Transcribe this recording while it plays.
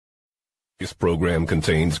This program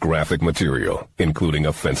contains graphic material, including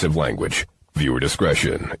offensive language. Viewer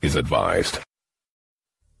discretion is advised.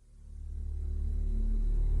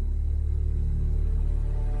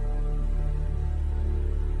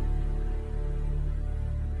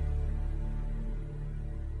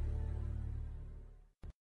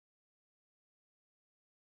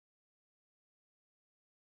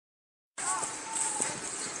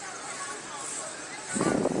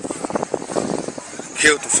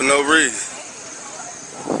 Killed him for no reason.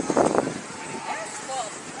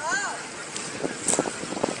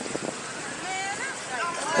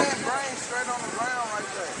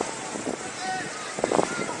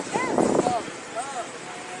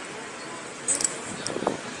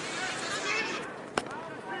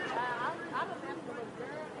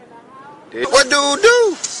 What dude do? Do you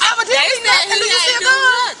see a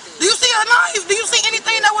gun? Do you see a knife? Do you see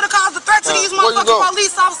anything that would have caused a threat to these motherfucking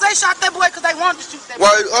police officers? They shot that boy because they wanted to shoot that boy.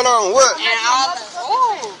 Wait, hold on, what?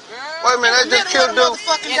 Wait a minute, they just killed dude.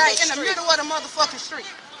 In the middle of the motherfucking street.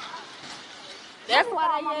 That's why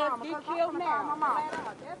they get killed now.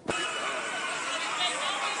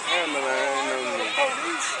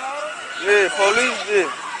 Yeah, police did.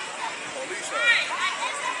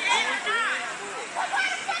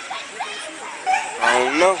 I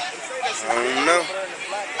don't know.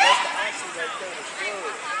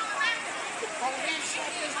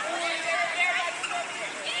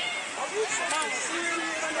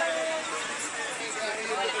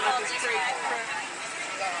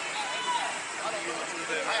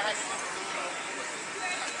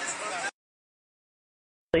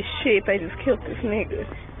 Holy shit, they just killed this nigga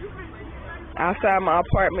outside my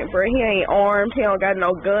apartment, bro. He ain't armed, he don't got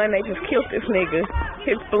no gun, they just killed this nigga.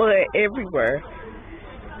 His blood everywhere.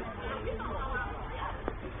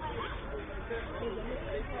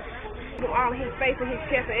 All his face and his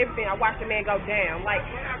chest and everything, I watched the man go down. Like,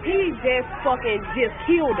 he just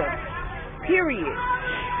killed him. Period.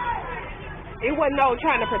 It wasn't no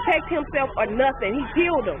trying to protect himself or nothing. He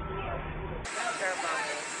killed him.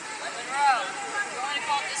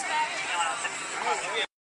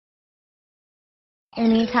 In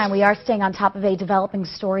the meantime, we are staying on top of a developing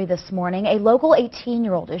story this morning. A local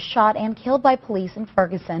 18-year-old is shot and killed by police in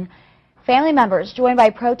Ferguson. Family members, joined by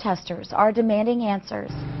protesters, are demanding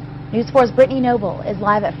answers. News 4's Brittany Noble is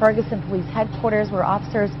live at Ferguson Police Headquarters, where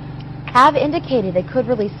officers have indicated they could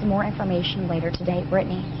release some more information later today.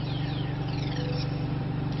 Brittany.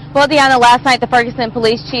 Well, Deanna, last night the Ferguson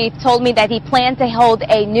police chief told me that he planned to hold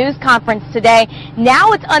a news conference today.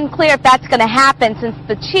 Now it's unclear if that's going to happen, since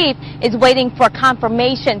the chief is waiting for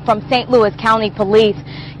confirmation from St. Louis County Police.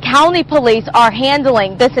 County police are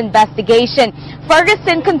handling this investigation.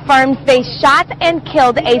 Ferguson confirms they shot and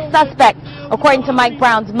killed a suspect. According to Mike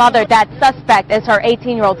Brown's mother, that suspect is her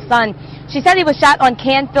 18-year-old son. She said he was shot on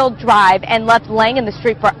Canfield Drive and left laying in the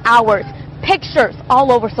street for hours. Pictures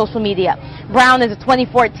all over social media. Brown is a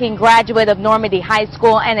 2014 graduate of Normandy High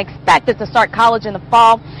School and expected to start college in the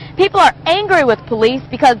fall. People are angry with police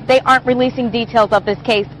because they aren't releasing details of this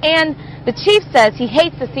case, and the chief says he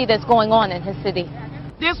hates to see this going on in his city.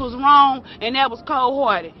 This was wrong, and that was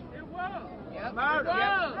cold-hearted.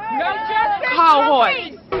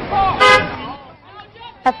 Cold-hearted.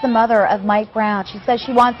 That's the mother of Mike Brown. She says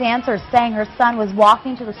she wants answers, saying her son was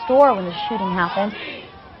walking to the store when the shooting happened.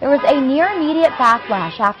 There was a near immediate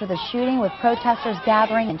backlash after the shooting, with protesters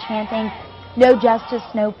gathering and chanting, "No justice,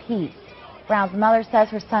 no peace." Brown's mother says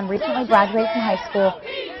her son recently graduated from high school,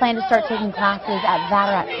 planned to start taking classes at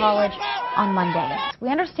Vatterott College on Monday. We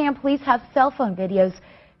understand police have cell phone videos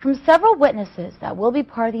from several witnesses that will be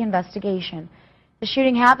part of the investigation. The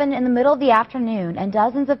shooting happened in the middle of the afternoon, and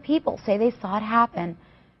dozens of people say they saw it happen.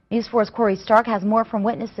 News 4's Corey Stark has more from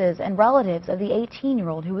witnesses and relatives of the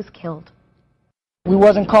 18-year-old who was killed. We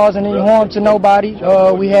wasn't causing any harm to nobody.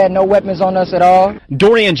 We had no weapons on us at all.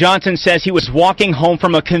 Dorian Johnson says he was walking home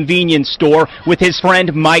from a convenience store with his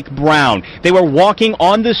friend Mike Brown. They were walking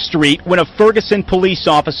on the street when a Ferguson police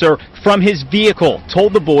officer from his vehicle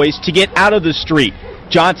told the boys to get out of the street.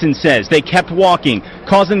 Johnson says they kept walking,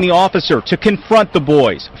 causing the officer to confront the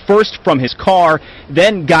boys, first from his car,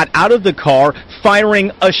 then got out of the car,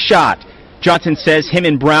 firing a shot. Johnson says him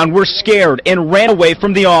and Brown were scared and ran away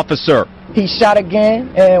from the officer. He shot again,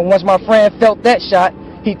 and once my friend felt that shot,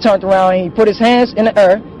 he turned around and he put his hands in the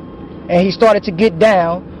air, and he started to get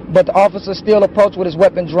down, but the officer still approached with his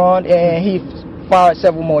weapon drawn, and he fired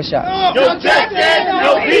several more shots. No justice,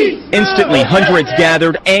 no peace. Instantly, hundreds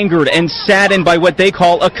gathered, angered and saddened by what they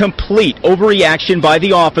call a complete overreaction by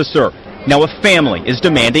the officer. Now a family is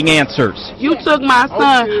demanding answers. You took my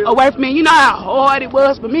son away from me. You know how hard it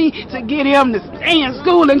was for me to get him to stay in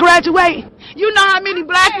school and graduate? You know how many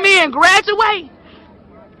black men graduate graduate?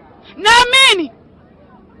 Not many.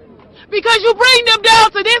 Because you bring them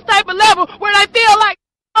down to this type of level where they feel like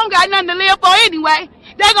I don't got nothing to live for anyway.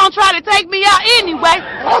 They're going to try to take me out anyway.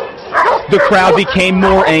 The crowd became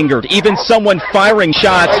more angered, even someone firing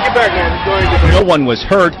shots. No one was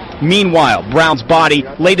hurt. Meanwhile, Brown's body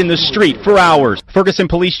laid in the street for hours. Ferguson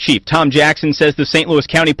Police Chief Tom Jackson says the St. Louis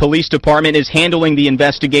County Police Department is handling the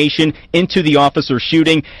investigation into the officer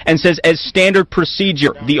shooting and says as standard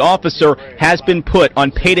procedure, the officer has been put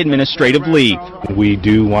on paid administrative leave. We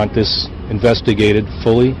do want this investigated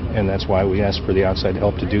fully, and that's why we asked for the outside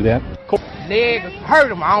help to do that. Leg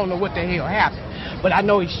hurt him. I don't know what the hell happened, but I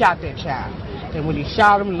know he shot that child. And when he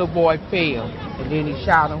shot him, the little boy fell, and then he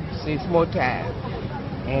shot him 6 more times.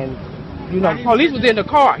 And, you know, the police was in the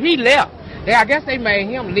car. He left. I guess they made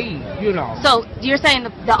him leave, you know. So you're saying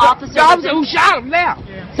the officer... The officer who shot him left.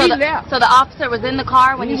 So he left. So the officer was in the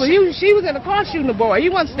car when she was in the car shooting the boy. He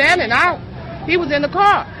wasn't standing out. He was in the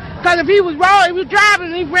car. Because if he was wrong, he was driving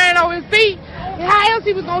and he ran over his feet, how else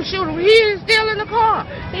he was going to shoot him? He is still in the car.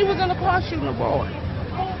 He was in the car shooting the boy.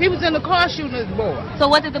 He was in the car shooting his boy. So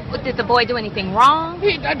what did the boy do anything wrong?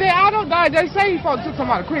 I don't know. They say he's supposed to took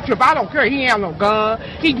somebody a quick trip. I don't care. He ain't have no gun.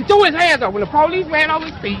 He threw his hands up. When the police ran over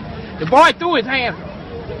his feet, the boy threw his hands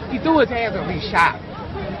up. He threw his hands up and he shot him.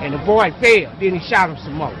 And the boy fell. Then he shot him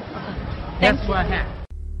some more. That's what happened.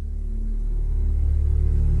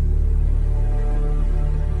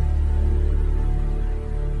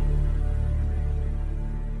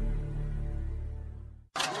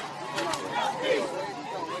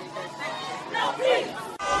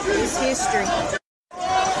 It's history.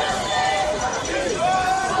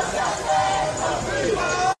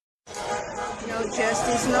 No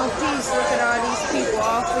justice, no peace. Look at all these people,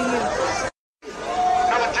 all for you.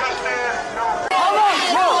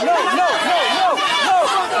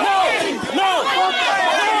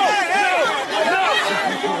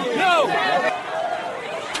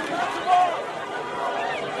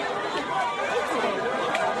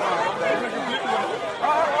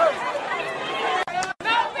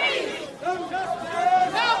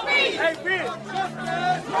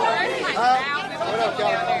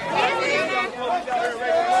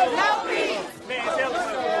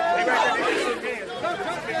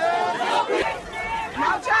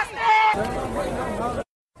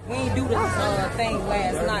 We ain't do this thing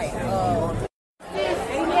last night.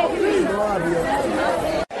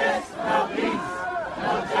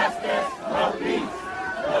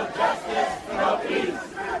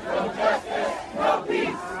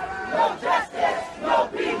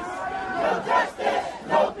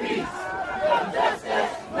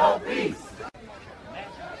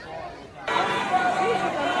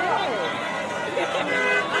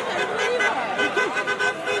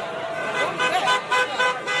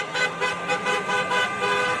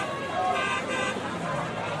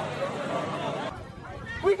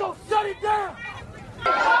 We gonna shut it down.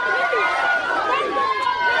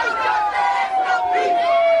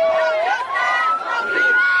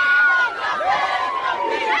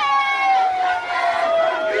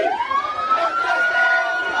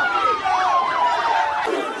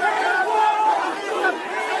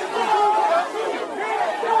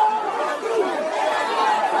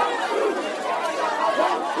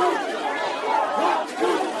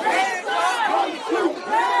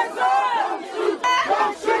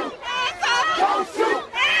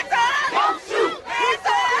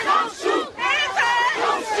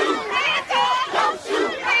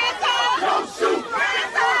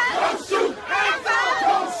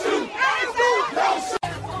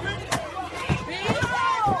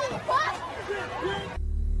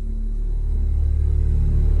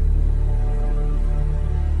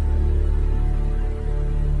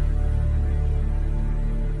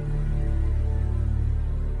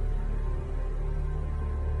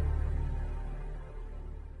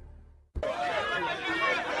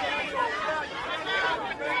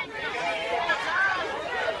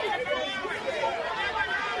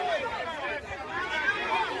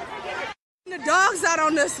 The dogs out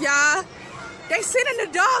on us, y'all. They sending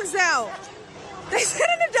the dogs out. They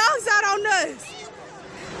sending the dogs out on us.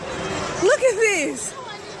 Look at this.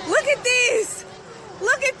 Look at this.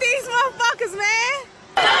 Look at these motherfuckers, man.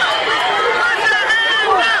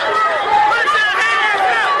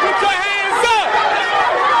 Put your hands up.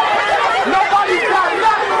 Nobody's got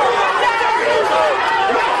nothing.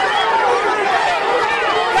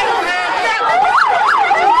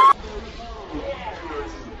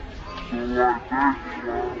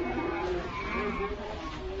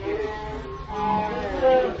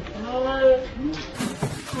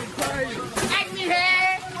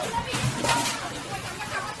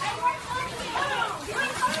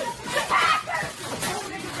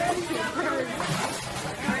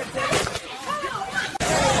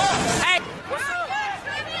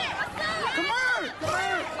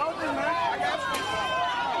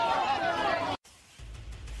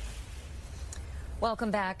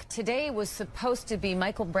 Welcome back. Today was supposed to be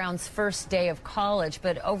Michael Brown's first day of college,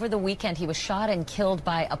 but over the weekend he was shot and killed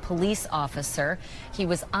by a police officer. He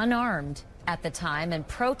was unarmed at the time, and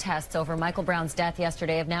protests over Michael Brown's death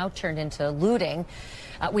yesterday have now turned into looting.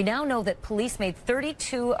 We now know that police made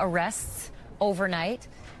 32 arrests overnight.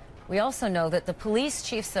 We also know that the police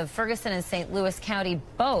chiefs of Ferguson and St. Louis County,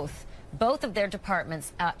 both of their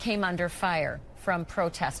departments came under fire from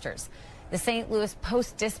protesters. The St. Louis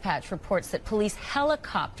Post-Dispatch reports that police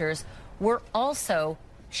helicopters were also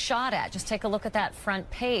shot at. Just take a look at that front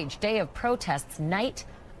page. Day of protests, night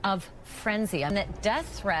of frenzy. And that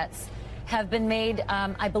death threats have been made,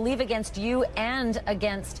 I believe, against you and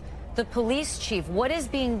against the police chief. What is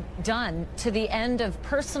being done to the end of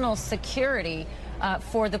personal security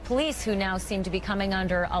for the police, who now seem to be coming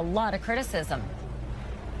under a lot of criticism?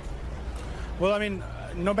 Well, I mean,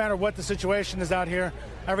 no matter what the situation is out here,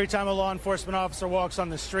 every time a law enforcement officer walks on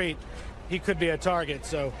the street, he could be a target.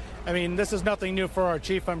 So, I mean, this is nothing new for our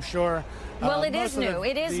chief, I'm sure. Well, it is new.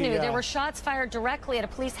 It is new. There were shots fired directly at a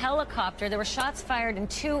police helicopter. There were shots fired and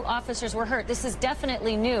 2 officers were hurt. This is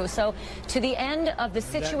definitely new. So, to the end of the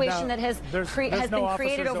situation that has been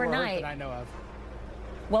created overnight. That I know of.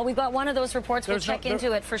 Well, we've got one of those reports. We'll check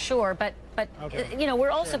into it for sure. But okay. You know,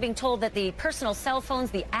 we're also being told that the personal cell phones,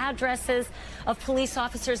 the addresses of police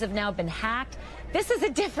officers have now been hacked. This is a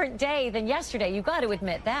different day than yesterday. You've got to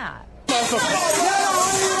admit that. They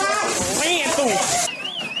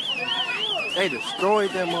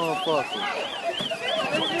destroyed that motherfucker.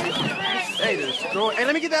 They destroyed. Hey,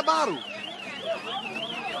 let me get that bottle.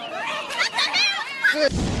 How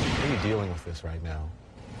are you dealing with this right now?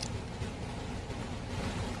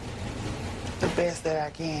 The best that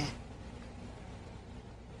I can.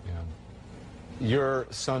 Yeah. Your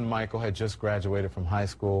son Michael had just graduated from high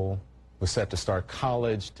school, was set to start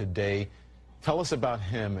college today. Tell us about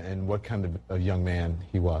him and what kind of a young man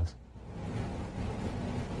he was.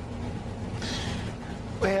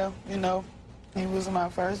 Well, you know, he was my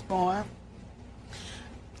firstborn.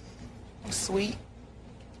 Sweet,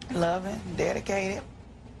 loving, dedicated.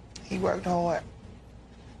 He worked hard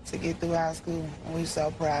to get through high school, and we're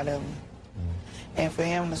so proud of him. And for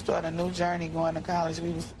him to start a new journey going to college, we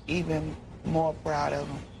was even more proud of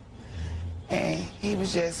him. And he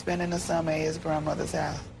was just spending the summer at his grandmother's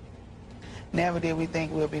house. Never did we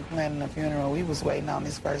think we'd be planning a funeral. We was waiting on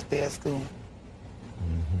his first day of school.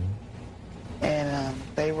 And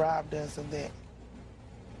they robbed us of that.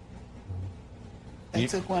 They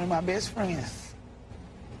took one of my best friends.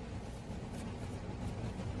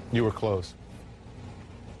 You were close.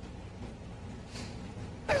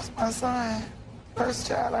 That's my son. First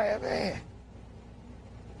child I ever had.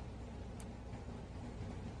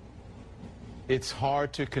 It's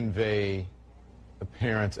hard to convey a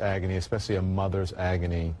parent's agony, especially a mother's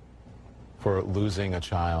agony, for losing a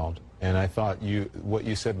child. And I thought what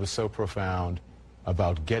you said was so profound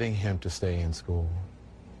about getting him to stay in school,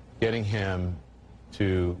 getting him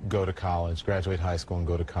to go to college, graduate high school and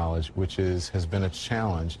go to college, which has been a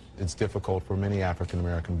challenge. It's difficult for many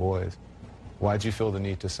African-American boys. Why did you feel the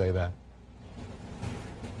need to say that?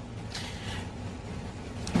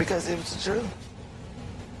 Because it was the truth.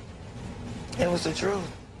 It was the truth.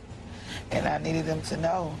 And I needed them to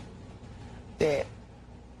know that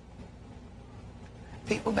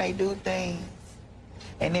people may do things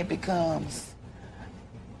and it becomes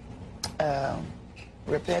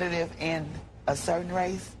repetitive in a certain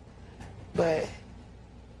race, but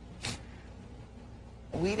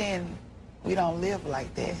we don't live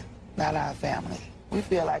like that, not our family. We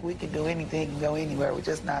feel like we can do anything and go anywhere. We're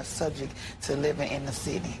just not subject to living in the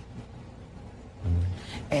city.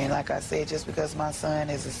 And like I said, just because my son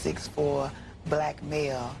is a 6'4" black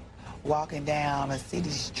male walking down a city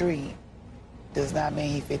street does not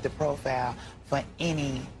mean he fit the profile for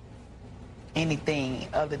anything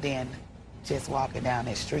other than just walking down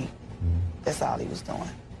that street. That's all he was doing.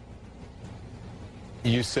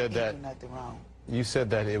 You said that. He did nothing wrong. You said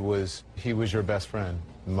that he was your best friend.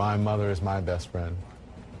 My mother is my best friend.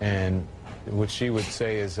 And what she would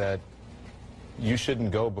say is that you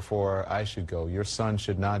shouldn't go before I should go. Your son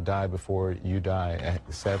should not die before you die.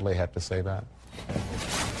 I sadly have to say that.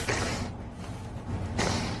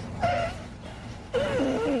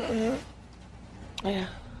 Yeah.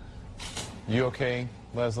 You okay,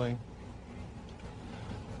 Leslie?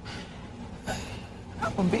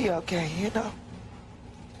 I'm gonna be okay, you know.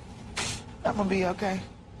 I'm gonna be okay.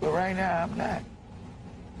 But right now, I'm not.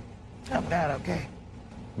 I'm not okay.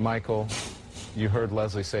 Michael, you heard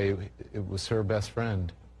Leslie say it was her best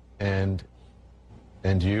friend. And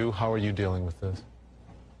you, how are you dealing with this?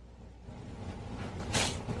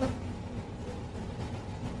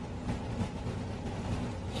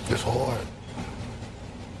 It's hard.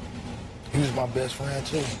 He was my best friend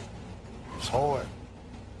too. It's hard.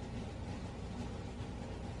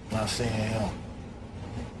 Not seeing him.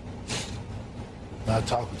 Not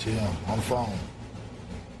talking to him on the phone.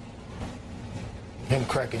 Him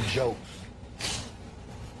cracking jokes.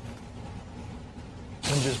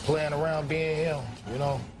 Him just playing around being him, you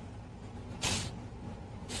know.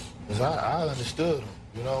 Because I understood him,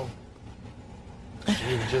 you know.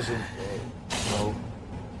 It was just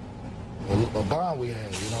a bond we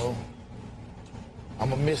had, you know. I'm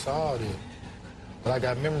going to miss all this. But I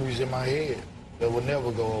got memories in my head that will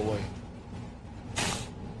never go away.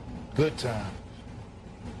 Good times.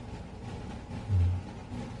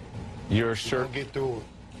 Your shirt, we'll get through it.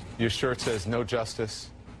 Your shirt says no justice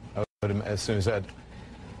as soon as that.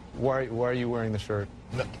 Why are you wearing the shirt?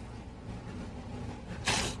 No.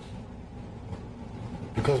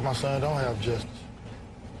 Because my son don't have justice.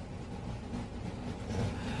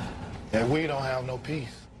 And we don't have no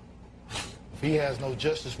peace. If he has no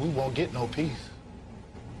justice, we won't get no peace.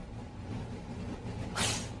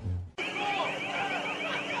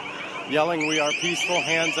 Yelling, "We are peaceful,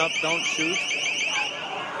 hands up, don't shoot."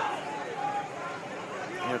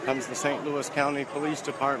 Here comes the St. Louis County Police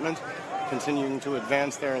Department, continuing to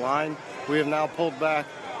advance their line. We have now pulled back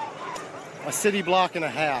a city block and a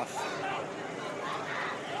half.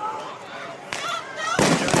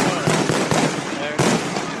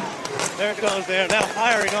 There it goes. They are now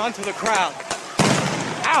firing onto the crowd.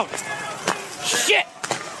 Out! Shit!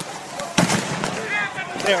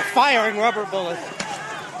 They are firing rubber bullets.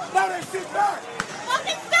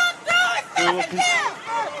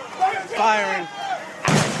 Firing.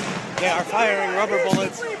 They are firing rubber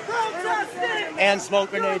bullets and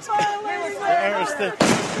smoke grenades. The air is thick.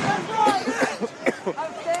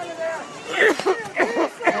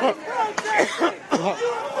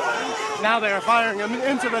 Now they are firing them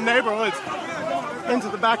into the neighborhoods, into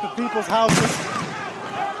the back of people's houses.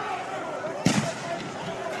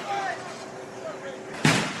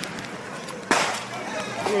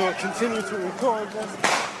 We will continue to record this.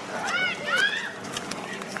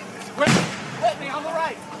 Whitney, on the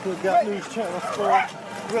right. We've got News Channel 4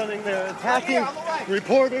 running. They're attacking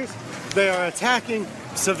reporters. They are attacking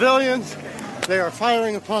civilians. They are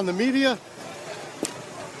firing upon the media.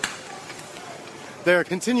 They are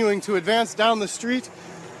continuing to advance down the street.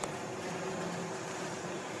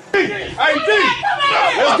 Hey, D!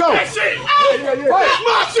 Let's go! This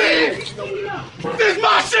my shit! This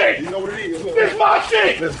my shit! You know what it is. This my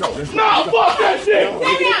shit! Let's go. No, fuck that shit!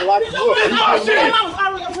 This my shit!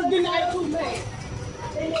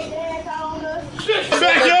 This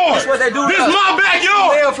backyard! That's what they do. This is my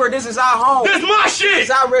backyard! This is our home. This my shit! This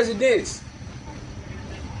is our residence.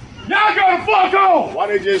 Y'all go the fuck on! Why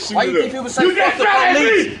they just shoot Why you think people say you fuck the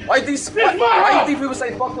police? Why you think people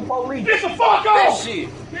say fuck the police? Get the fuck that off! Shit.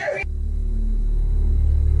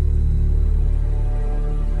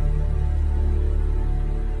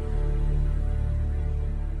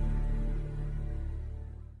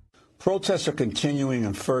 Protests are continuing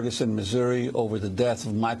in Ferguson, Missouri over the death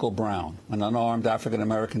of Michael Brown, an unarmed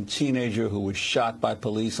African-American teenager who was shot by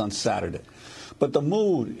police on Saturday. But the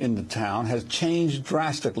mood in the town has changed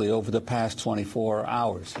drastically over the past 24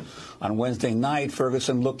 hours. On Wednesday night,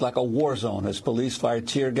 Ferguson looked like a war zone as police fired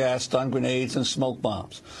tear gas, stun grenades, and smoke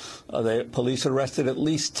bombs. The police arrested at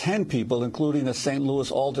least 10 people, including a St. Louis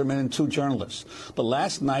alderman and 2 journalists. But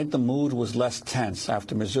last night, the mood was less tense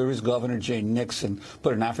after Missouri's Governor Jay Nixon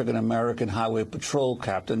put an African-American highway patrol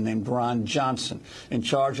captain named Ron Johnson in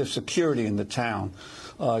charge of security in the town.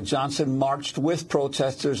 Johnson marched with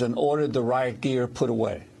protesters and ordered the riot gear put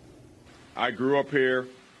away. I grew up here,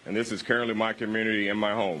 and this is currently my community and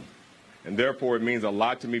my home. And therefore, it means a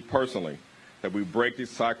lot to me personally that we break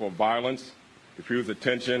this cycle of violence, diffuse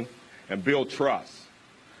attention, and build trust,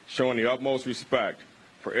 showing the utmost respect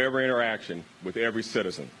for every interaction with every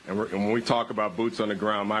citizen. And when we talk about boots on the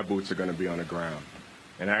ground, my boots are going to be on the ground.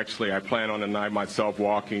 And actually, I plan on tonight myself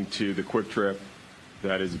walking to the Quick Trip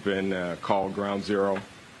that has been called Ground Zero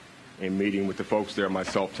and meeting with the folks there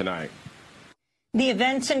myself tonight. The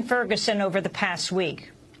events in Ferguson over the past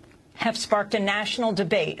week have sparked a national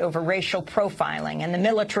debate over racial profiling and the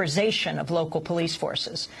militarization of local police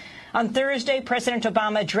forces. On Thursday, President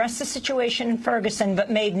Obama addressed the situation in Ferguson but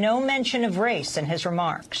made no mention of race in his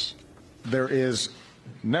remarks. There is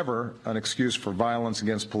never an excuse for violence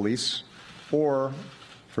against police or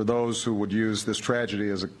for those who would use this tragedy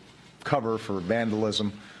as a cover for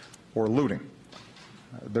vandalism or looting.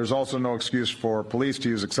 There's also no excuse for police to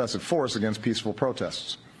use excessive force against peaceful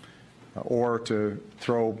protests or to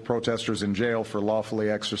throw protesters in jail for lawfully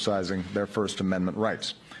exercising their First Amendment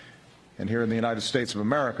rights. And here in the United States of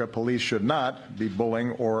America, police should not be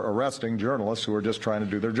bullying or arresting journalists who are just trying to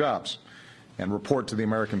do their jobs and report to the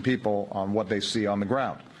American people on what they see on the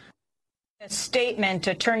ground. A statement,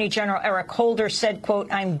 Attorney General Eric Holder said,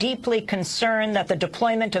 quote, "I'm deeply concerned that the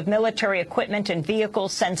deployment of military equipment and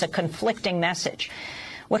vehicles sends a conflicting message."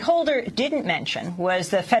 What Holder didn't mention was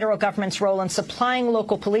the federal government's role in supplying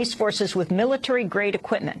local police forces with military-grade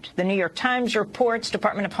equipment. The New York Times reports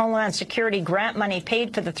Department of Homeland Security grant money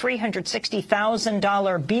paid for the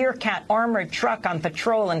 $360,000 Bearcat armored truck on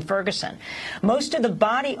patrol in Ferguson. Most of the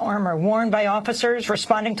body armor worn by officers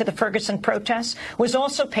responding to the Ferguson protests was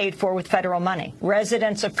also paid for with federal money.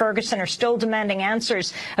 Residents of Ferguson are still demanding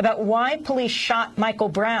answers about why police shot Michael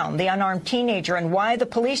Brown, the unarmed teenager, and why the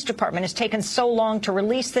police department has taken so long to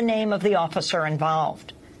release the name of the officer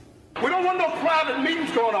involved. We don't want no private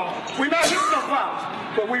meetings going on. We're not here for no crowds.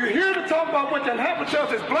 But we're here to talk about what can happen to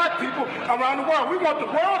us as black people around the world. We want the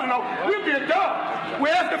world to know we're being done.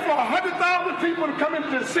 We're asking for 100,000 people to come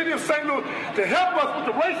into the city of St. Louis to help us with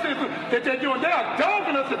the racism that they're doing. They are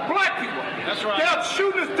dogging us as black people. That's right. They're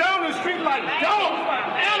shooting us down the street like dogs, like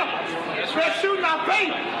animals. They're shooting our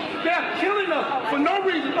babies. They're killing us for no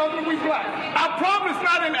reason other than we black. Our problem is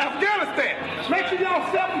not in Afghanistan. Make sure y'all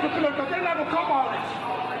separate because they're not going to come on this.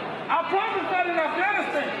 Our problem is not in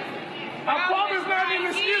Afghanistan. Our problem is not in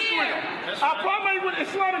Israel. Our problem ain't with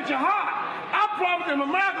Islamic Jihad. Our problem is in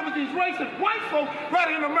America with these racist white folks right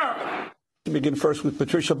here in America. To begin first with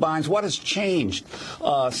Patricia Bynes, what has changed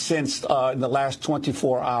since in the last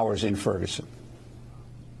 24 hours in Ferguson?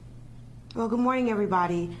 Well, good morning,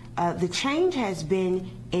 everybody. The change has been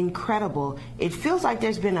incredible. It feels like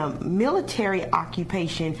there's been a military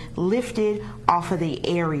occupation lifted off of the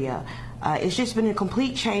area. It's just been a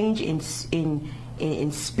complete change in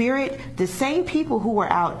spirit. The same people who were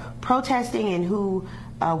out protesting and who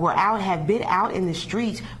have been out in the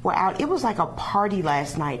streets were out. It was like a party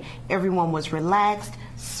last night. Everyone was relaxed,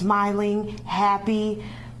 smiling, happy.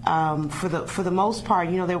 For the most part,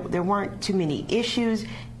 you know, there weren't too many issues.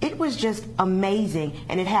 It was just amazing,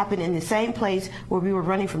 and it happened in the same place where we were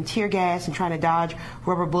running from tear gas and trying to dodge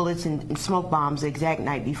rubber bullets and smoke bombs the exact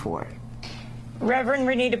night before. Reverend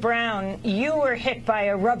Renita Brown, you were hit by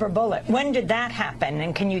a rubber bullet. When did that happen,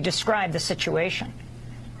 and can you describe the situation?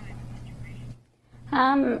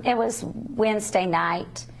 It was Wednesday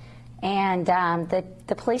night, and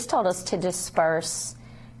the police told us to disperse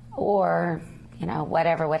or, you know,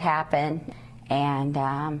 whatever would happen. And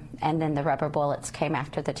then the rubber bullets came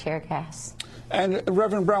after the tear gas. And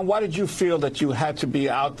Reverend Brown, why did you feel that you had to be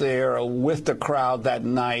out there with the crowd that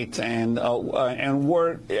night? And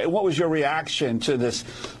what was your reaction to this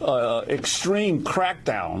extreme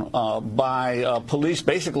crackdown by police,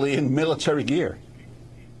 basically in military gear?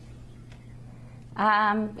 You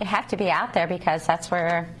have to be out there because that's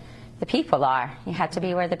where the people are. You have to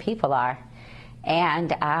be where the people are.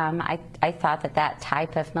 And I thought that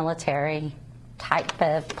type of military type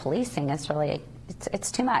of policing is really, it's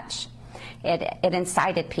too much. It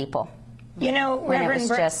incited people. You know, Reverend, it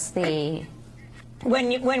was just the...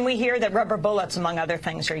 When we hear that rubber bullets, among other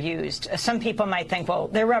things, are used, some people might think, well,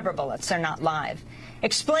 they're rubber bullets, they're not live.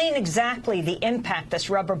 Explain exactly the impact this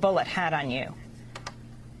rubber bullet had on you.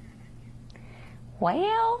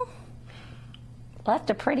 Well, left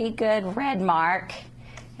a pretty good red mark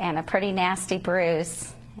and a pretty nasty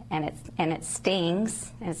bruise, and it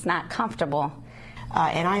stings, and it's not comfortable.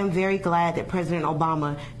 And I am very glad that President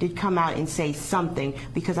Obama did come out and say something,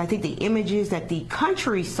 because I think the images that the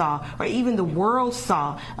country saw, or even the world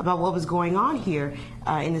saw, about what was going on here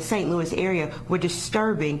in the St. Louis area were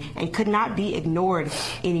disturbing and could not be ignored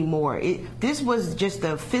anymore. This was just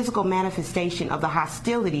the physical manifestation of the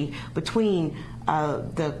hostility between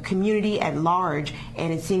the community at large,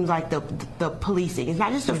 and it seems like the policing. It's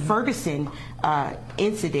not just a Ferguson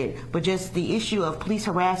incident, but just the issue of police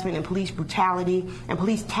harassment and police brutality and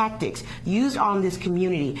police tactics used on this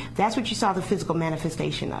community. That's what you saw the physical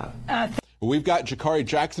manifestation of. We've got Jakari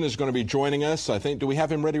Jackson is going to be joining us. I think, do we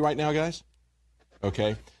have him ready right now, guys?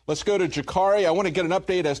 Okay. Let's go to Jakari. I want to get an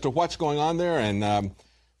update as to what's going on there and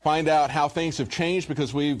find out how things have changed,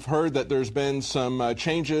 because we've heard that there's been some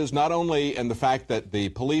changes, not only in the fact that the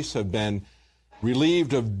police have been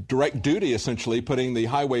relieved of direct duty, essentially, putting the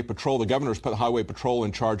Highway Patrol, the governor's put the Highway Patrol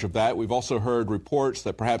in charge of that. We've also heard reports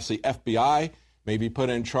that perhaps the FBI may be put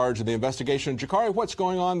in charge of the investigation. Jakari, what's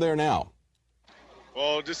going on there now?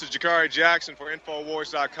 Well, this is Jakari Jackson for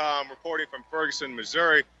Infowars.com reporting from Ferguson,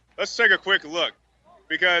 Missouri. Let's take a quick look,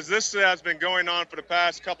 because this has been going on for the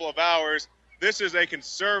past couple of hours. This is a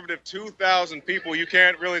conservative 2,000 people. You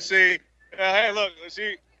can't really see. Hey, look,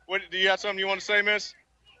 see, what, do you have something you want to say, miss?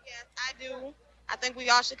 Yes, I do. I think we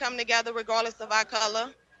all should come together regardless of our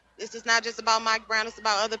color. This is not just about Mike Brown. It's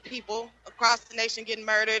about other people across the nation getting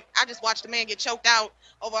murdered. I just watched a man get choked out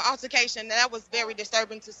over an altercation. That was very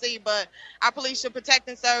disturbing to see. But our police should protect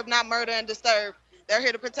and serve, not murder and disturb. They're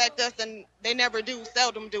here to protect us, and they never do,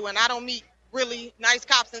 seldom do. And I don't meet really nice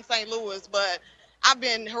cops in St. Louis, but I've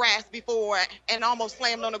been harassed before and almost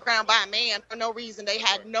slammed on the ground by a man for no reason. They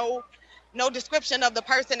had no description of the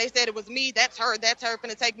person. They said it was me. That's her,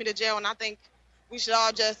 finna take me to jail. And I think we should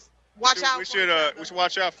all just watch out. We should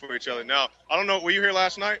watch out for each other. Now, I don't know. Were you here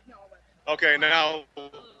last night? Okay. Now,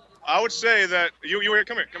 I would say that you were here.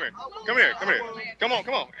 Come here. Come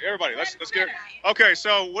on. Everybody, let's get. Okay.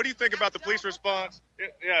 So, what do you think about the police response?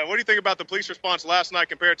 Yeah. What do you think about the police response last night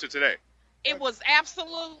compared to today? It was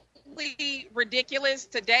absolutely ridiculous.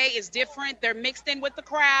 Today is different. They're mixed in with the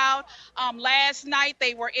crowd. Last night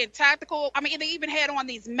they were in tactical. I mean, they even had on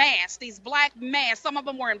these masks, these black masks. Some of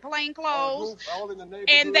them were in plain clothes,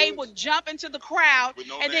 and they would jump into the crowd,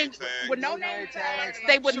 and then with no name tags,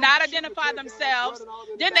 they would not identify themselves.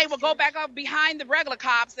 Then they would go back up behind the regular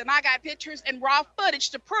cops, and I got pictures and raw footage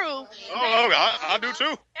to prove. I do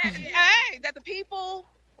too. That the people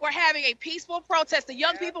were having a peaceful protest. The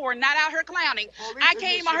young people were not out here clowning. I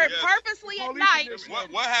came out here purposely at night.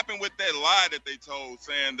 What happened with that lie that they told,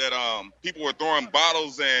 saying that people were throwing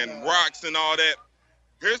bottles and rocks and all that?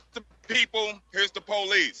 Here's the people, here's the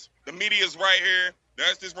police. The media's right here.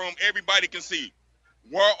 There's this room. Everybody can see.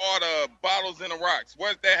 Where are the bottles and the rocks?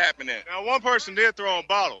 Where's that happening at? Now, one person did throw a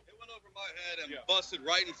bottle. It went over my head and busted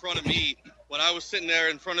right in front of me when I was sitting there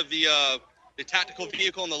in front of the tactical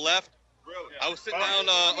vehicle on the left. I was sitting down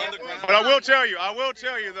on the ground. But I will tell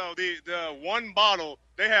you though, the one bottle,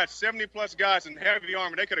 they had 70 plus guys in heavy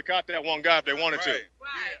armor. They could have caught that one guy if they wanted to.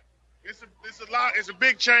 Yeah. It's a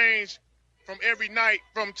big change from every night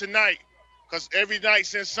from tonight, because every night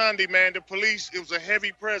since Sunday, man, the police, it was a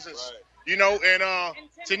heavy presence, you know, and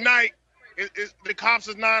tonight the cops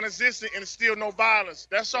is non-existent and still no violence.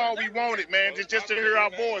 That's all we wanted, man, just to hear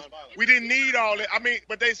our voice. We didn't need all that. I mean,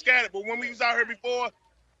 but they scattered. But when we was out here before,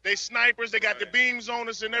 they snipers, they got the beams on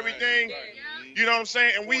us and everything. You know what I'm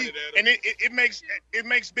saying? And it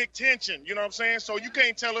makes big tension, you know what I'm saying? So you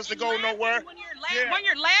can't tell us to go nowhere. When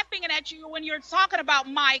you're laughing at you, when you're talking about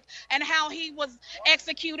Mike and how he was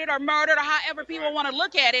executed or murdered or however people want to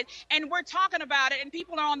look at it, and we're talking about it and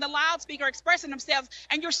people are on the loudspeaker expressing themselves,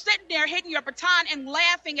 and you're sitting there hitting your baton and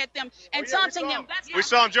laughing at them and taunting them. We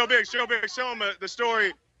saw him, Joe Biggs, show him the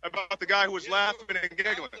story about the guy who was laughing and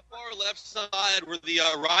giggling. The far left side where the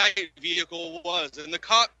riot vehicle was, and the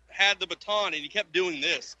cop had the baton, and he kept doing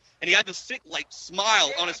this. And he had this sick,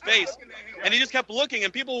 smile on his face. And he just kept looking,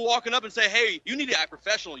 and people were walking up and say, hey, you need to act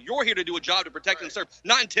professional. You're here to do a job to protect and serve,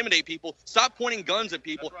 not intimidate people. Stop pointing guns at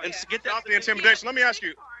people. And get that. Stop the intimidation. Let me ask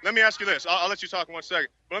you this. I'll let you talk in 1 second.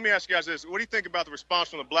 But let me ask you guys this. What do you think about the response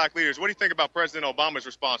from the black leaders? What do you think about President Obama's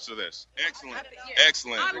response to this?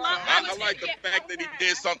 Excellent. I like the fact that he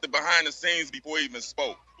did something behind the scenes before he even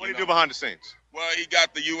spoke. What did he do behind the scenes? Well, he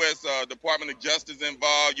got the U.S. Department of Justice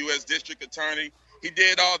involved, U.S. District Attorney. He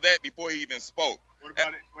did all that before he even spoke. What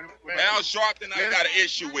about Al Sharpton, I got an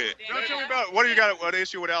issue with. Tell me about what do you got an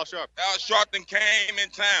issue with Al Sharpton? Al Sharpton came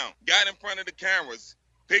in town, got in front of the cameras,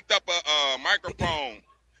 picked up a microphone,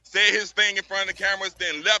 said his thing in front of the cameras,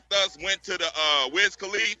 then left us, went to the Wiz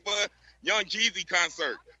Khalifa, Young Jeezy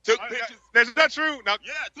concert. Took pictures. Is that true? Now,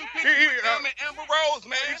 yeah, took pictures with him and Amber Rose,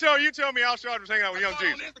 man. You tell me Al Sharpton was hanging out with Young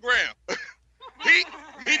Jeezy. On Instagram.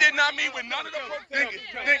 he did not meet with none of them.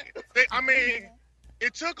 I mean,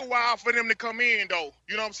 it took a while for them to come in, though.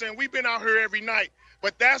 You know what I'm saying? We've been out here every night.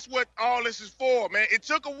 But that's what all this is for, man. It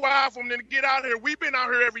took a while for them to get out here. We've been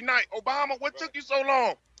out here every night. Obama, what took you so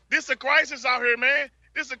long? This a crisis out here, man.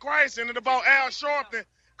 This a crisis. And it's about Al Sharpton.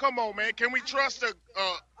 Come on, man. Can we trust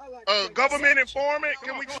a government informant?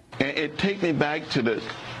 Can we? It take me back to the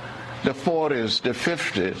 40s, the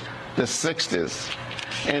 50s, the 60s.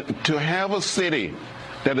 And to have a city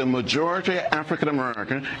that a majority African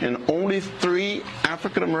American and only 3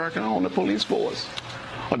 African American on the police force,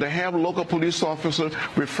 or to have local police officers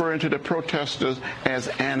referring to the protesters as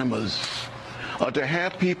animals, or to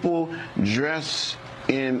have people dressed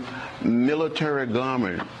in military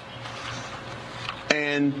garments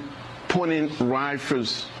and pointing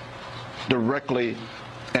rifles directly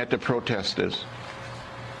at the protesters.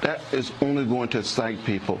 That is only going to excite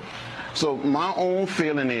people. So my own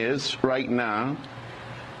feeling is, right now,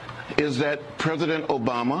 is that President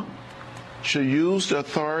Obama should use the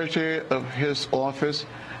authority of his office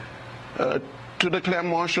to declare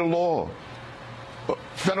martial law,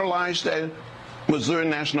 federalize the Missouri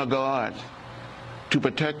National Guard to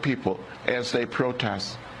protect people as they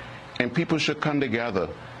protest, and people should come together.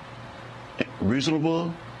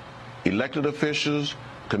 Reasonable, elected officials,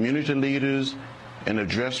 community leaders, and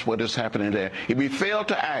address what is happening there. If we fail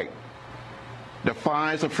to act, the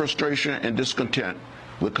fires of frustration and discontent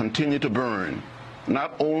will continue to burn,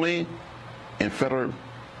 not only in federal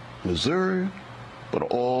Missouri, but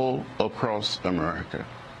all across America.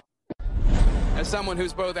 As someone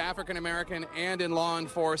who's both African American and in law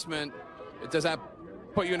enforcement, does that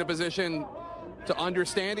put you in a position to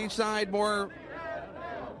understand each side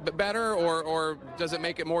better, or does it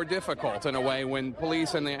make it more difficult in a way when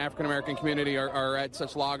police and the African American community are at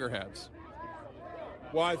such loggerheads?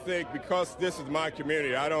 Well, I think because this is my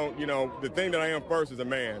community, I don't, the thing that I am first is a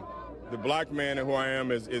man. The black man and who I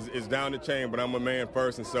am is down the chain, but I'm a man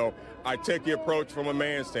first, and so I take the approach from a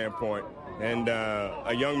man's standpoint. And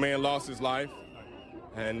a young man lost his life,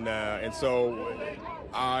 and so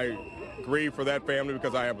I grieve for that family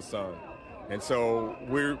because I have a son. And so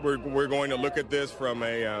we're going to look at this from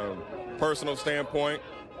a personal standpoint,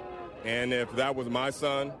 and if that was my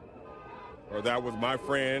son or that was my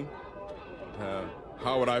friend,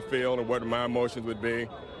 how would I feel and what my emotions would be?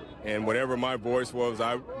 And whatever my voice was,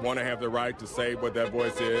 I want to have the right to say what that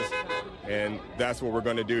voice is, and that's what we're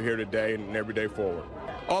going to do here today and every day forward.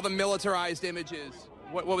 All the militarized images,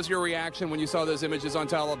 what was your reaction when you saw those images on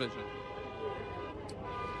television?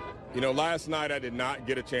 Last night I did not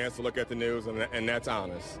get a chance to look at the news, and that's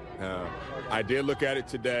honest. I did look at it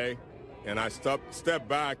today, and I stepped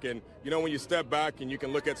back, and when you step back and you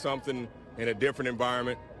can look at something in a different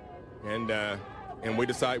environment, and we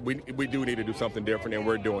decide we do need to do something different, and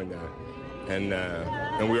we're doing that,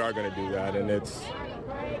 and we are going to do that. And it's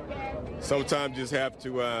sometimes you just have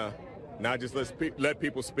to not just let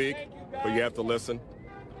people speak, but you have to listen.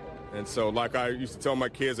 And so, like I used to tell my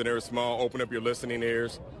kids when they were small, open up your listening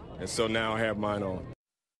ears. And so now I have mine on.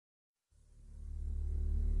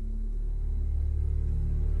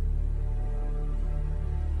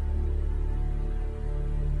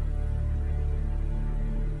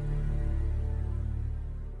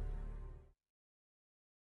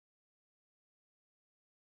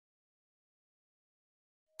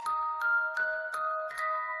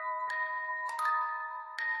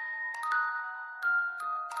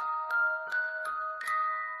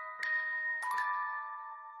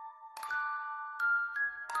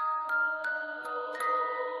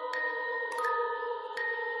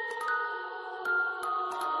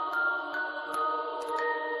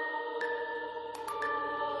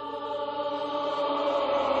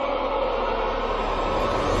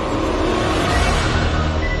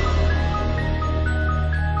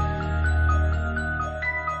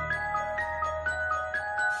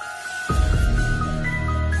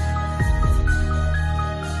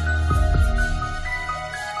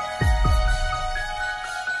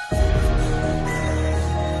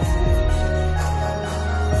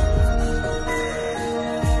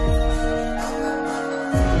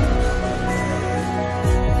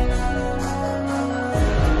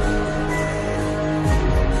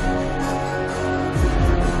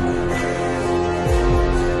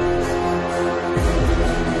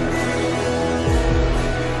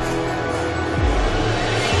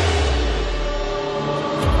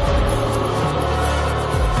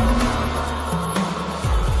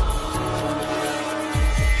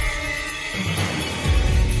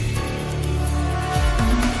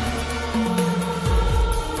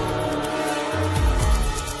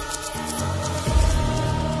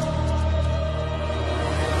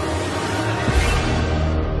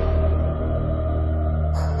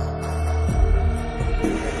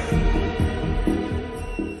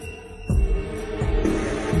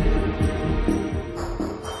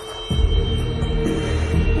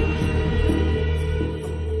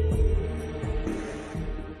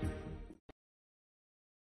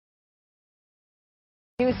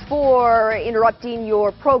 News 4 interrupting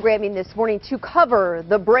your programming this morning to cover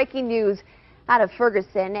the breaking news out of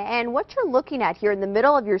Ferguson. And what you're looking at here in the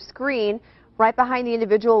middle of your screen, right behind the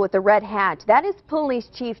individual with the red hat, that is Police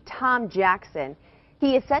Chief Tom Jackson.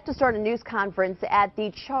 He is set to start a news conference at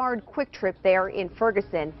the Chard Quick Trip there in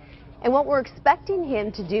Ferguson. And what we're expecting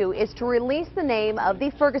him to do is to release the name of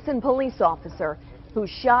the Ferguson police officer who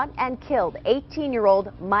shot and killed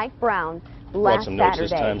 18-year-old Mike Brown last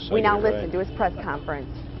Saturday. We now listen to his press conference.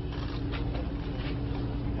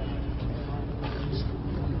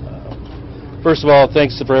 First of all,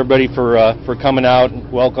 thanks for everybody for coming out.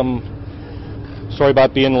 Welcome. Sorry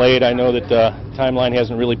about being late. I know that the timeline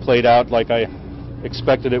hasn't really played out like I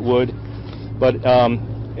expected it would. But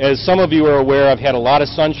as some of you are aware, I've had a lot of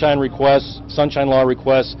sunshine law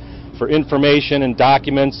requests for information and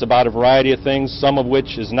documents about a variety of things, some of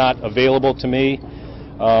which is not available to me.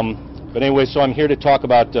 But anyway, so I'm here to talk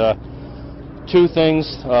about two things.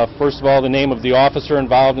 First of all, the name of the officer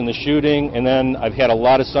involved in the shooting, and then I've had a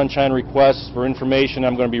lot of sunshine requests for information.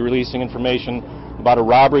 I'm going to be releasing information about a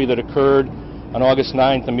robbery that occurred on August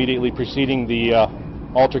 9th, immediately preceding the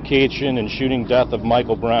altercation and shooting death of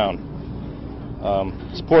Michael Brown.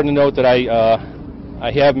 It's important to note that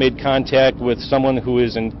I have made contact with someone who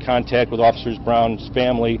is in contact with Officer Brown's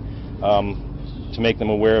family to make them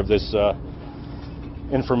aware of this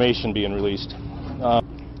information being released. Let's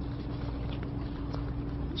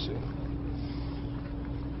see.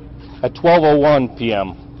 At 12:01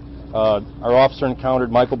 p.m., our officer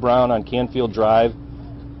encountered Michael Brown on Canfield Drive.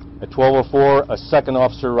 At 12:04, a second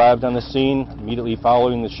officer arrived on the scene immediately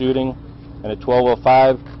following the shooting, and at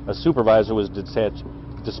 12:05, a supervisor was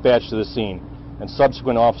dispatched to the scene, and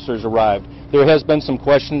subsequent officers arrived. There has been some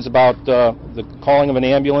questions about the calling of an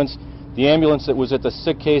ambulance. The ambulance that was at the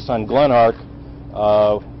sick case on Glenark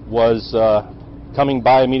was coming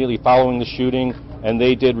by immediately following the shooting, and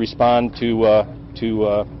they did respond to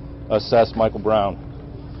assess Michael Brown.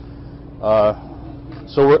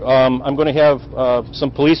 So I'm going to have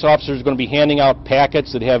some police officers going to be handing out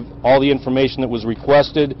packets that have all the information that was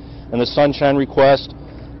requested and the sunshine request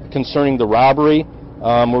concerning the robbery.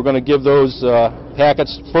 We're going to give those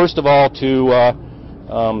packets, first of all, to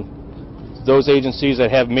those agencies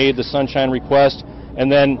that have made the sunshine request,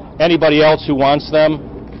 and then anybody else who wants them.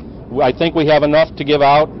 I think we have enough to give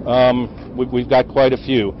out. We've got quite a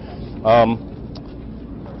few.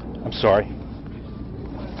 I'm sorry.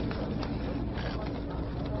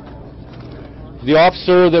 The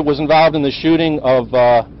officer that was involved in the shooting of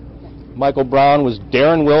Michael Brown was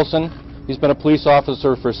Darren Wilson. He's been a police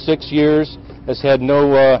officer for 6 years, has had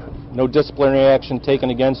no disciplinary action taken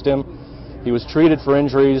against him. He was treated for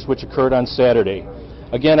injuries which occurred on Saturday.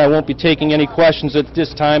 Again, I won't be taking any questions at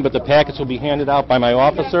this time, but the packets will be handed out by my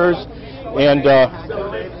officers. And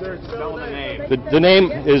the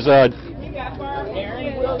name is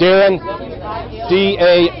Darren,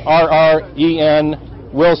 D-A-R-R-E-N,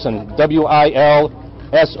 Wilson,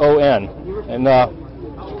 W-I-L-S-O-N. And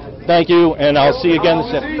thank you, and I'll see you again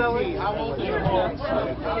this evening.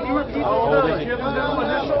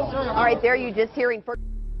 All right, there you just hearing.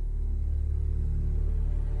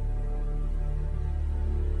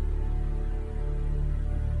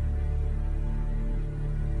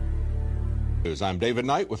 I'm David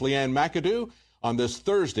Knight with Leanne McAdoo on this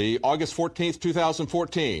Thursday, August 14th,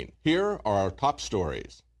 2014. Here are our top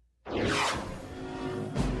stories.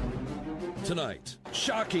 Tonight,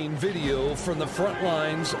 shocking video from the front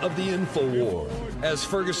lines of the InfoWar as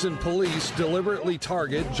Ferguson police deliberately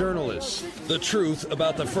target journalists. The truth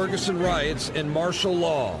about the Ferguson riots and martial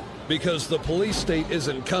law. Because the police state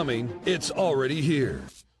isn't coming, it's already here.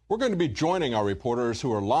 We're going to be joining our reporters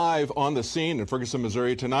who are live on the scene in Ferguson,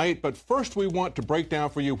 Missouri tonight, but first we want to break down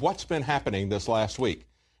for you what's been happening this last week.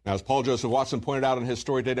 Now, as Paul Joseph Watson pointed out in his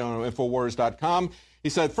story today on Infowars.com, he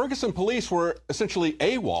said Ferguson police were essentially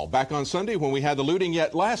AWOL back on Sunday when we had the looting,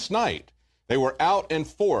 yet last night they were out in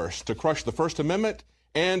force to crush the First Amendment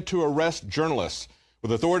and to arrest journalists,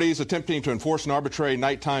 with authorities attempting to enforce an arbitrary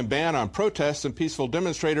nighttime ban on protests and peaceful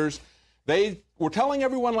demonstrators. They were telling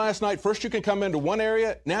everyone last night, first you can come into one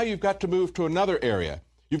area, now you've got to move to another area.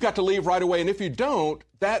 You've got to leave right away, and if you don't,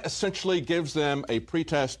 that essentially gives them a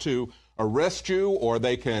pretext to arrest you, or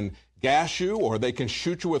they can gas you, or they can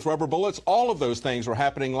shoot you with rubber bullets. All of those things were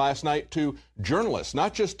happening last night to journalists,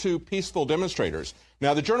 not just to peaceful demonstrators.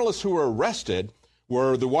 Now, the journalists who were arrested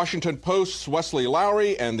were the Washington Post's Wesley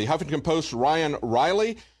Lowery and the Huffington Post's Ryan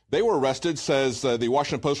Riley. They were arrested, says the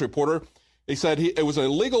Washington Post reporter. He said it was an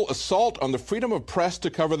illegal assault on the freedom of press to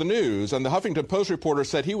cover the news, and the Huffington Post reporter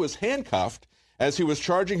said he was handcuffed as he was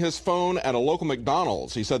charging his phone at a local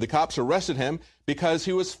McDonald's. He said the cops arrested him because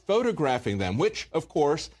he was photographing them, which, of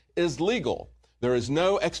course, is legal. There is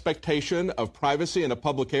no expectation of privacy in a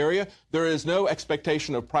public area. There is no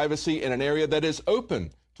expectation of privacy in an area that is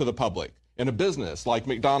open to the public, in a business like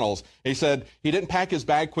McDonald's. He said he didn't pack his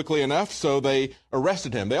bag quickly enough, so they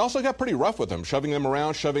arrested him. They also got pretty rough with him, shoving them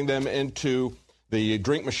around, shoving them into the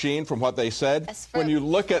drink machine, from what they said. When you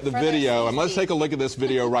look at the video, and let's take a look at this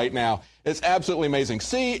video right now, it's absolutely amazing.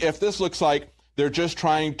 See if this looks like they're just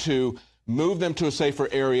trying to move them to a safer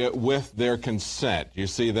area with their consent. You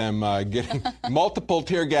see them getting multiple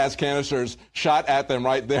tear gas canisters shot at them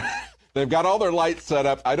right there. They've got all their lights set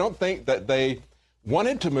up. I don't think that they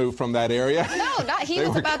wanted to move from that area. No, not he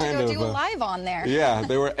was about to go do a live on there. Yeah,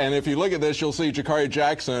 they were. And if you look at this, you'll see Jakari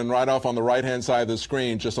Jackson right off on the right-hand side of the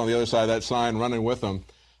screen, just on the other side of that sign, running with them.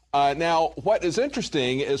 Now, what is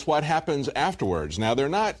interesting is what happens afterwards. Now, they're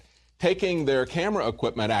not taking their camera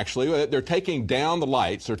equipment, actually. They're taking down the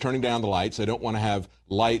lights. They're turning down the lights. They don't want to have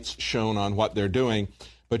lights shown on what they're doing.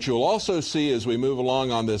 But you'll also see as we move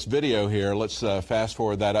along on this video here, let's fast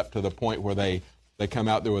forward that up to the point where they come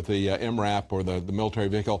out there with the MRAP or the military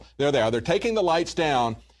vehicle. There they are. They're taking the lights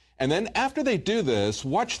down. And then after they do this,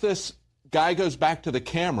 watch this guy goes back to the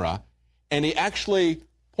camera, and he actually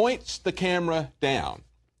points the camera down.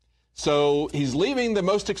 So he's leaving the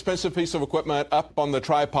most expensive piece of equipment up on the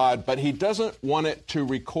tripod, but he doesn't want it to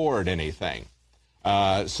record anything.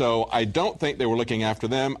 So I don't think they were looking after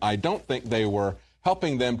them. I don't think they were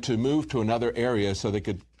helping them to move to another area so they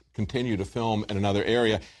could continue to film in another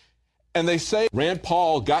area. And they say Rand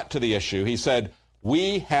Paul got to the issue. He said,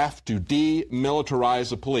 we have to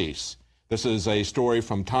demilitarize the police. This is a story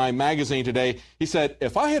from Time magazine today. He said,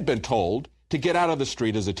 if I had been told to get out of the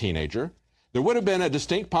street as a teenager, there would have been a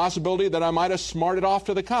distinct possibility that I might have smarted off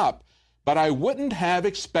to the cop, but I wouldn't have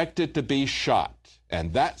expected to be shot.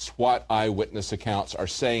 And that's what eyewitness accounts are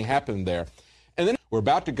saying happened there. And then we're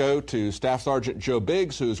about to go to Staff Sergeant Joe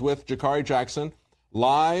Biggs, who's with Jakari Jackson,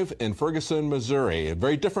 live in Ferguson, Missouri. A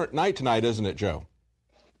very different night tonight, isn't it, Joe?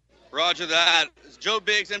 Roger that. It's Joe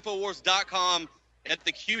Biggs, Infowars.com at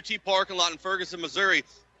the QT parking lot in Ferguson, Missouri.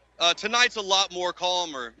 Tonight's a lot more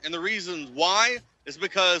calmer, and the reason why is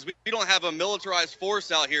because we don't have a militarized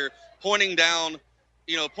force out here pointing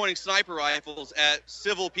sniper rifles at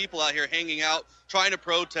civil people out here hanging out, trying to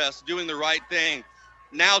protest, doing the right thing.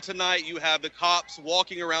 Now tonight you have the cops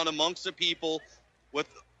walking around amongst the people with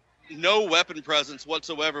no weapon presence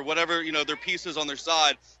whatsoever, whatever, their pieces on their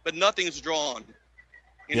side, but nothing's drawn.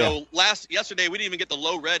 Yesterday we didn't even get the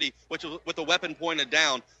low ready, which was with the weapon pointed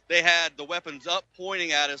down. They had the weapons up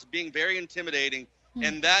pointing at us, being very intimidating.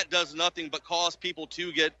 And that does nothing but cause people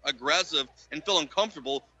to get aggressive and feel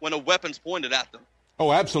uncomfortable when a weapon's pointed at them.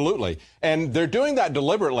 Oh, absolutely. And they're doing that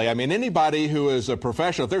deliberately. I mean, anybody who is a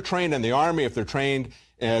professional, if they're trained in the Army, if they're trained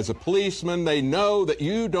as a policeman, they know that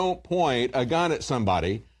you don't point a gun at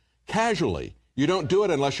somebody casually. You don't do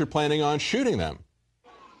it unless you're planning on shooting them.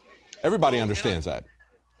 Everybody understands that.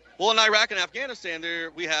 Well, in Iraq and Afghanistan,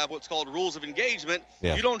 we have what's called rules of engagement.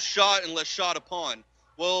 Yeah. You don't shot unless shot upon.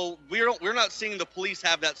 Well, we're not seeing the police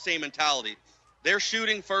have that same mentality. They're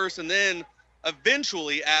shooting first and then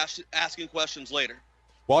eventually asking questions later.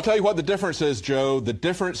 Well, I'll tell you what the difference is, Joe. The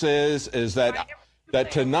difference is that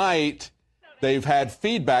tonight they've had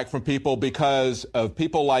feedback from people because of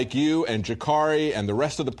people like you and Jakari and the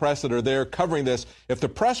rest of the press that are there covering this. If the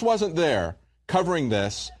press wasn't there covering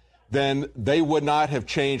this, then they would not have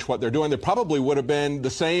changed what they're doing. They probably would have been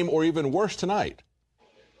the same or even worse tonight.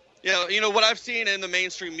 Yeah, what I've seen in the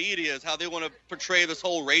mainstream media is how they want to portray this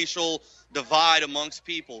whole racial divide amongst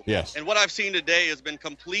people. Yes. And what I've seen today has been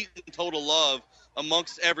complete and total love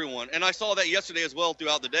amongst everyone. And I saw that yesterday as well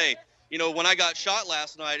throughout the day. When I got shot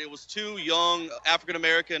last night, it was two young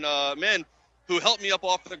African-American men who helped me up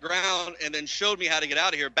off the ground and then showed me how to get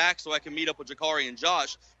out of here back so I can meet up with Jakari and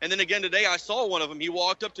Josh. And then again today, I saw one of them. He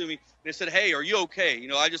walked up to me and he said, hey, are you okay?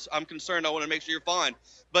 I'm concerned. I want to make sure you're fine.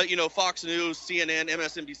 But, Fox News, CNN,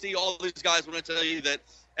 MSNBC, all these guys want to tell you that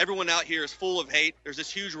everyone out here is full of hate. There's this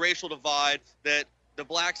huge racial divide that the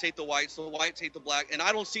blacks hate the whites, the whites hate the black. And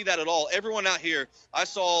I don't see that at all. Everyone out here, I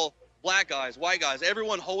saw black guys, white guys,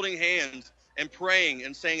 everyone holding hands and praying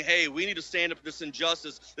and saying, hey, we need to stand up to this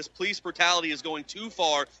injustice. This police brutality is going too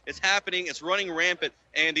far. It's happening. It's running rampant.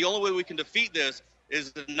 And the only way we can defeat this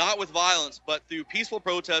is not with violence, but through peaceful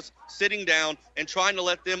protests, sitting down and trying to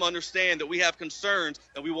let them understand that we have concerns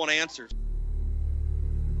and we want answers.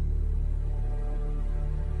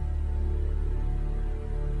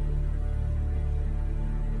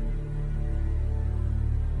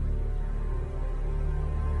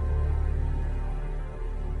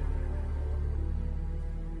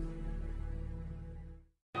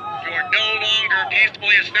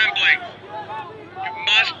 Peacefully assembling. You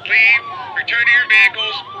must leave, return to your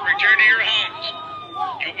vehicles, return to your homes.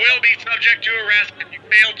 You will be subject to arrest if you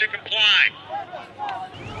fail to comply.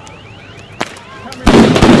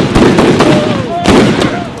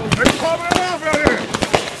 They're popping it off out here.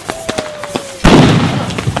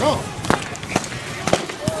 Go.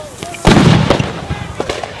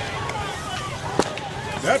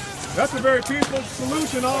 That's a very peaceful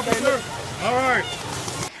solution, officer. All right.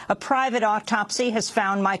 A private autopsy has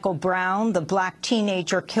found Michael Brown, the black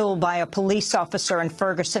teenager killed by a police officer in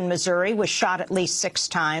Ferguson, Missouri, was shot at least 6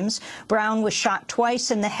 times. Brown was shot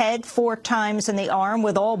twice in the head, 4 times in the arm,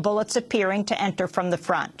 with all bullets appearing to enter from the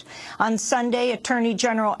front. On Sunday, Attorney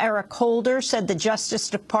General Eric Holder said the Justice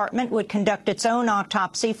Department would conduct its own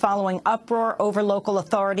autopsy following uproar over local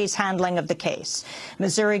authorities' handling of the case.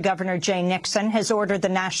 Missouri Governor Jay Nixon has ordered the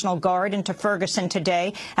National Guard into Ferguson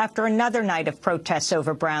today after another night of protests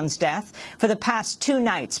over Brown's death. For the past 2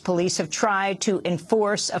 nights, police have tried to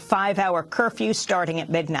enforce a 5-hour curfew starting at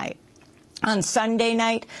midnight. On Sunday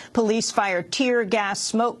night, police fired tear gas,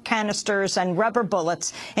 smoke canisters, and rubber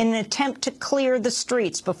bullets in an attempt to clear the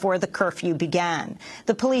streets before the curfew began.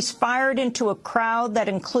 The police fired into a crowd that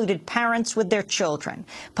included parents with their children.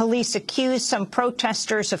 Police accused some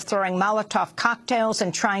protesters of throwing Molotov cocktails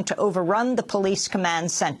and trying to overrun the police command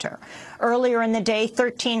center. Earlier in the day,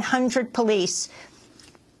 1,300 police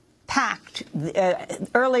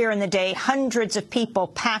hundreds of people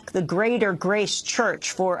packed the Greater Grace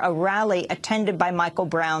Church for a rally attended by Michael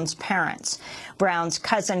Brown's parents. Brown's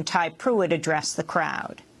cousin Ty Pruitt addressed the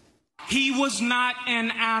crowd. He was not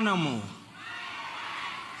an animal,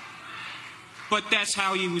 but that's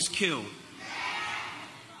how he was killed.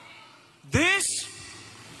 This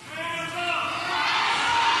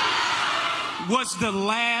was the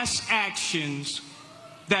last actions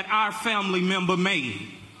that our family member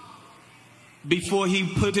made before he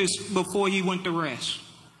went to rest.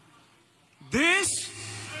 This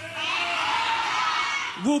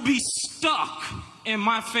will be stuck in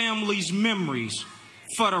my family's memories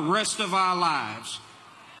for the rest of our lives.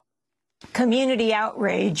 Community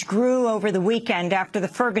outrage grew over the weekend after the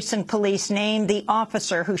Ferguson police named the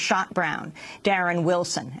officer who shot Brown, Darren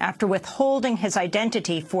Wilson, after withholding his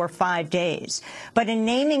identity for 5 days. But in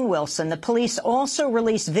naming Wilson, the police also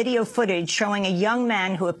released video footage showing a young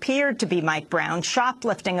man who appeared to be Mike Brown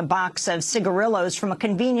shoplifting a box of cigarillos from a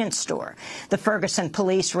convenience store. The Ferguson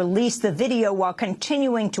police released the video while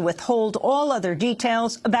continuing to withhold all other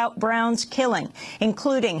details about Brown's killing,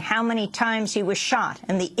 including how many times he was shot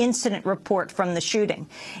and the incident report from the shooting.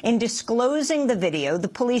 In disclosing the video, the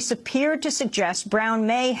police appeared to suggest Brown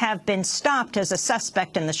may have been stopped as a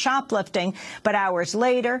suspect in the shoplifting, but hours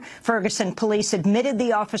later, Ferguson police admitted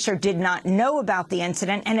the officer did not know about the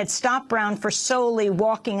incident and had stopped Brown for solely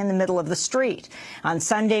walking in the middle of the street. On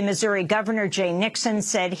Sunday, Missouri Governor Jay Nixon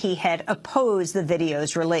said he had opposed the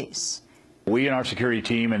video's release. We and our security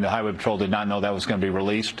team and the Highway Patrol did not know that was going to be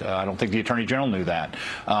released. I don't think the Attorney General knew that.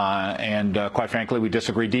 And quite frankly, we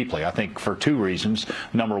disagree deeply. I think for 2 reasons.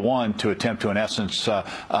 Number one, to attempt to, in essence,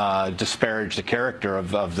 disparage the character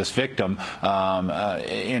of this victim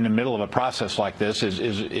in the middle of a process like this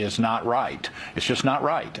is not right. It's just not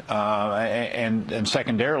right. And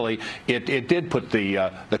secondarily, it did put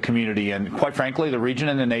the community and, quite frankly, the region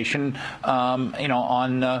and the nation,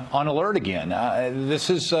 on alert again.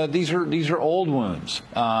 These are old wounds.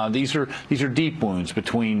 These are deep wounds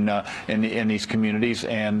between in these communities,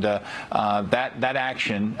 and that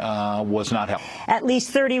action was not helpful. At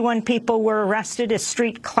least 31 people were arrested as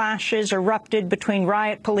street clashes erupted between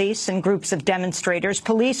riot police and groups of demonstrators.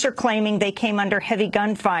 Police are claiming they came under heavy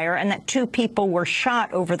gunfire and that 2 people were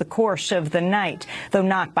shot over the course of the night, though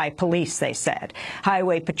not by police, they said.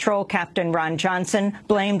 Highway Patrol Captain Ron Johnson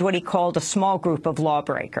blamed what he called a small group of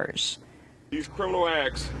lawbreakers. These criminal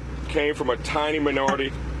acts came from a tiny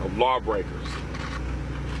minority of lawbreakers.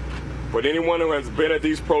 But anyone who has been at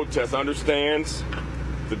these protests understands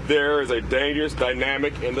that there is a dangerous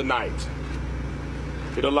dynamic in the night.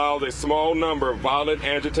 It allows a small number of violent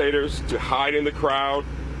agitators to hide in the crowd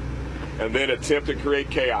and then attempt to create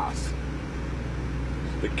chaos.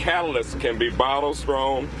 The catalyst can be bottles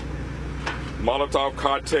thrown, Molotov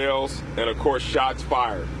cocktails, and of course shots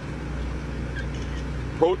fired.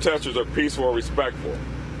 Protesters are peaceful and respectful.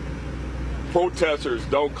 Protesters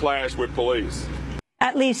don't clash with police.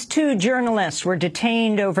 At least 2 journalists were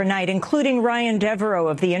detained overnight, including Ryan Devereaux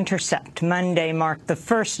of The Intercept. Monday marked the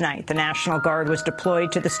first night the National Guard was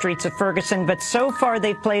deployed to the streets of Ferguson, but so far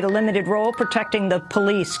they've played a limited role protecting the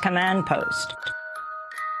police command post.